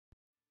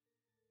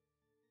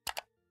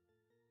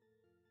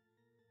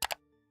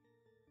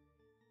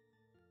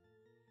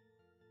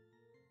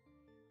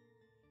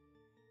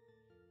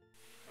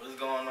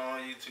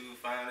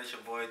man? It's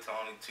your boy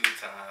Tony 2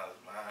 times,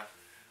 man.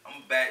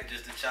 I'm back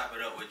just to chop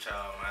it up with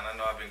y'all, man. I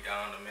know I've been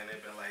gone a minute.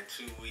 It's been like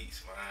 2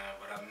 weeks, man.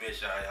 But I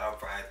miss y'all. Y'all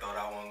probably thought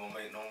I wasn't gonna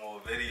make no more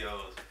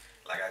videos.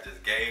 Like I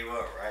just gave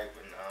up, right?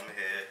 But now I'm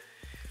here.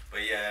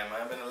 But yeah,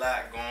 man, been a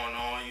lot going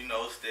on. You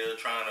know, still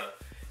trying to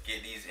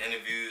get these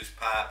interviews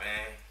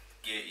popping.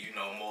 Get, you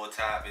know, more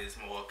topics,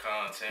 more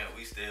content.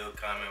 We still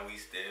coming. We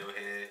still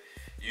here.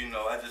 You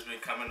know, I just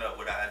been coming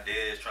up with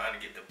ideas, trying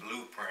to get the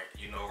blueprint.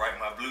 You know, write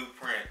my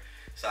blueprint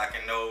so I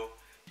can know,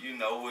 you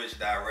know, which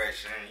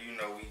direction, you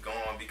know, we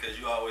going, because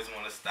you always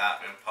want to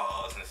stop and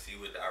pause and see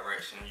what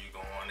direction you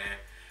going in.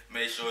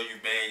 Make sure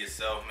you being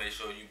yourself, make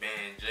sure you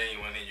being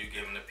genuine, and you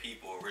giving the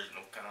people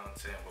original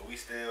content. But we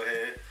still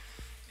here.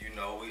 You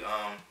know, we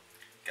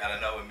got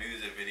another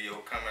music video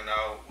coming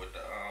out with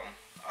the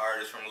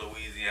artist from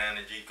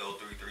Louisiana, Gico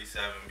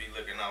 337. Be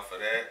looking out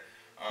for that.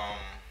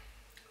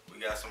 We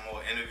got some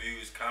more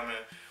interviews coming.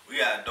 We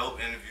got a dope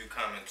interview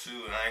coming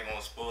too, and I ain't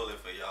gonna spoil it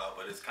for y'all,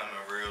 but it's coming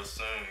real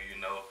soon. You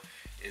know,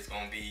 it's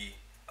gonna be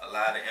a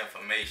lot of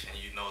information.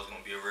 You know, it's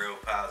gonna be a real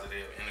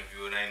positive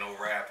interview. It ain't no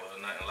rap or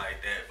nothing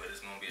like that, but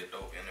it's gonna be a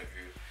dope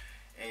interview.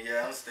 And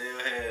yeah, I'm still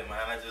here,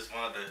 man. I just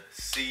wanted to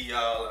see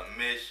y'all. I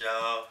miss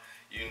y'all.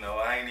 You know,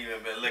 I ain't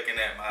even been looking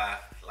at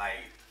my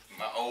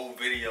old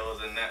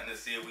videos or nothing to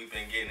see if we've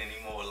been getting any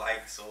more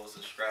likes or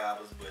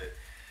subscribers, but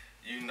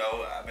you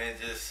know, I've been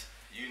just,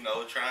 you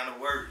know, trying to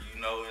work, you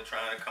know, and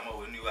trying to come up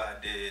with new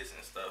ideas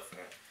and stuff,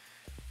 and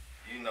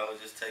you know,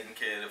 just taking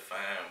care of the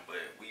fam.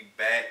 But we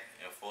back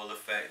in full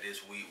effect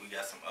this week. We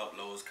got some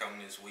uploads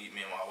coming this week.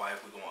 Me and my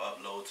wife, we're gonna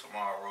upload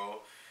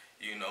tomorrow.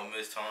 You know,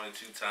 Miss Tony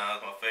 2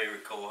 times, my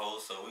favorite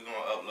co-host, so we're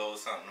gonna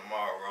upload something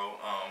tomorrow.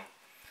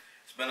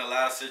 It's been a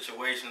lot of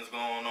situations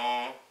going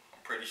on.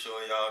 I'm pretty sure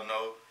y'all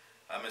know.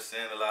 I've been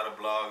seeing a lot of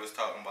bloggers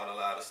talking about a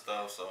lot of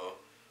stuff, so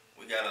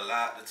we got a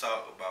lot to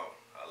talk about.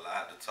 A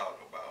lot to talk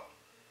about.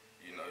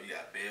 You know, you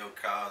got Bill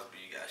Cosby,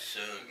 you got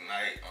Suge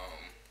Knight,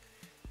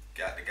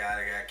 got the guy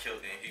that got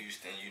killed in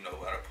Houston, you know,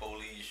 by the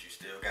police. You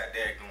still got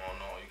that going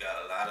on. You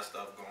got a lot of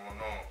stuff going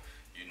on.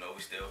 You know,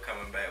 we still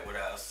coming back with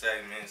our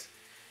segments.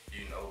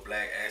 You know,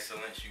 Black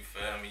Excellence, you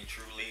feel me?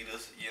 True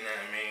Leaders, you know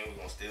what I mean?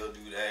 We're gonna still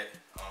do that.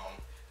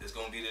 There's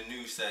gonna be the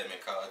new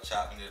segment called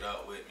Chopping It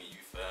Up With Me,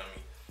 you feel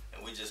me? And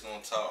we just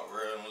gonna talk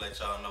real and let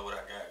y'all know what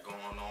I got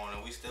going on.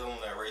 And we still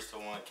on that race to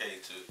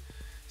 1K too.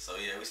 So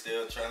yeah, we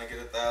still trying to get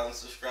 1,000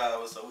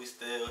 subscribers, so we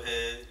still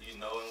here, you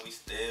know, and we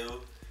still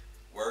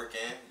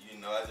working.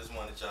 You know, I just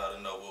wanted y'all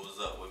to know what was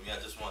up with me.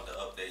 I just wanted to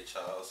update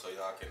y'all so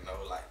y'all can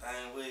know, like,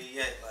 dang, where he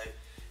at? Like,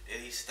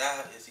 did he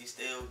stop? Is he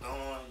still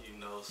going?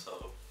 You know,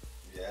 so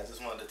yeah, I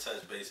just wanted to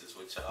touch bases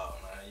with y'all,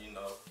 man, you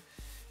know.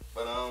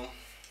 But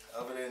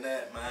other than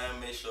that,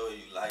 man, make sure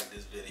you like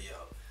this video.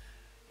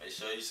 Make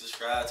sure you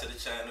subscribe to the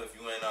channel if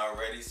you ain't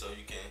already, so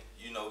you can,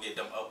 you know, get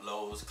them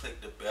uploads.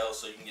 Click the bell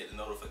so you can get the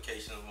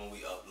notifications when we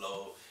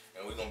upload.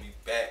 And we're going to be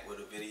back with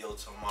a video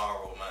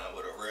tomorrow, man,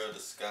 with a real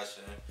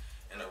discussion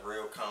and a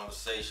real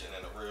conversation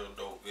and a real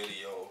dope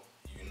video,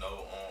 you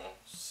know, on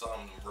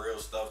some real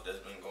stuff that's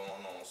been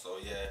going on. So,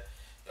 yeah,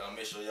 y'all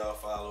make sure y'all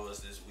follow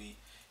us this week.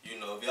 You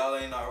know, if y'all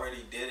ain't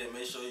already did it,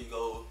 make sure you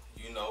go,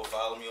 you know,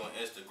 follow me on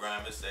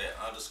Instagram. It's at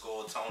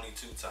 _Tony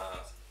 2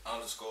 times,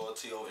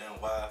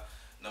 _TONY.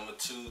 Number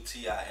 2,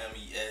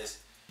 TIMES.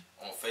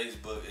 On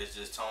Facebook, it's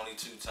just Tony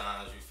 2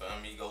 times. You feel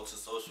me? Go to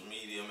social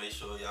media. Make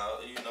sure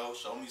y'all, you know,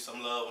 show me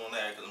some love on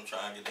that, because I'm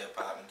trying to get that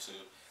popping too.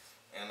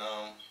 And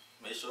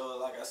make sure,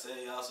 like I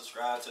said, y'all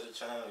subscribe to the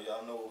channel.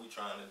 Y'all know what we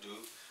trying to do.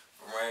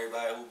 From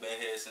everybody who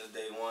been here since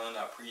day one,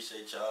 I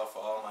appreciate y'all.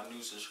 For all my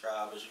new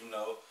subscribers, you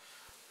know,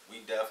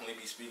 we definitely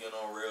be speaking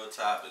on real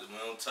topics.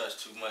 We don't touch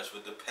too much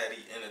with the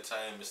petty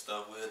entertainment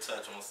stuff. We'll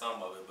touch on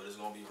some of it, but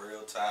it's going to be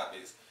real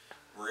topics.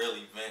 Real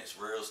events,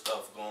 real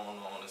stuff going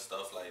on and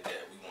stuff like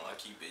that. We want to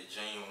keep it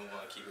genuine, we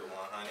want to keep it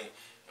 100,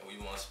 and we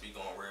want to speak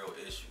on real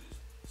issues.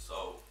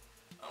 So,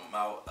 I'm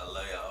out. I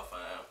love y'all,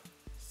 fam.